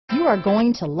you are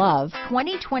going to love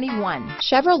 2021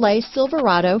 Chevrolet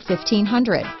Silverado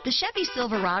 1500. The Chevy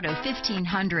Silverado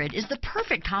 1500 is the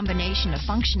perfect combination of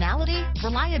functionality,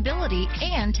 reliability,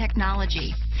 and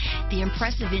technology. The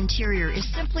impressive interior is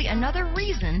simply another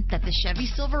reason that the Chevy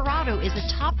Silverado is a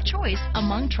top choice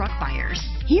among truck buyers.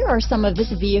 Here are some of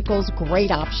this vehicle's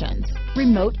great options: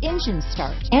 remote engine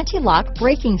start, anti-lock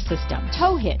braking system,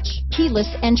 tow hitch, keyless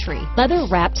entry,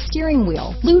 leather-wrapped steering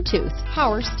wheel, Bluetooth,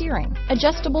 power steering,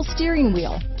 adjustable steering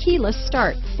wheel, keyless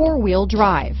start, four-wheel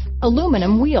drive,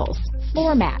 aluminum wheels,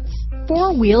 floor mats,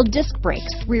 four-wheel disc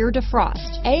brakes, rear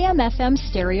defrost, AM/FM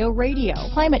stereo radio,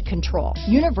 climate control,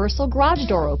 universal garage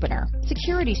door opener,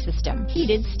 security system,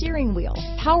 heated steering wheel,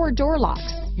 power door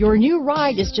locks. Your new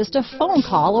ride is just a phone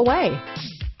call away.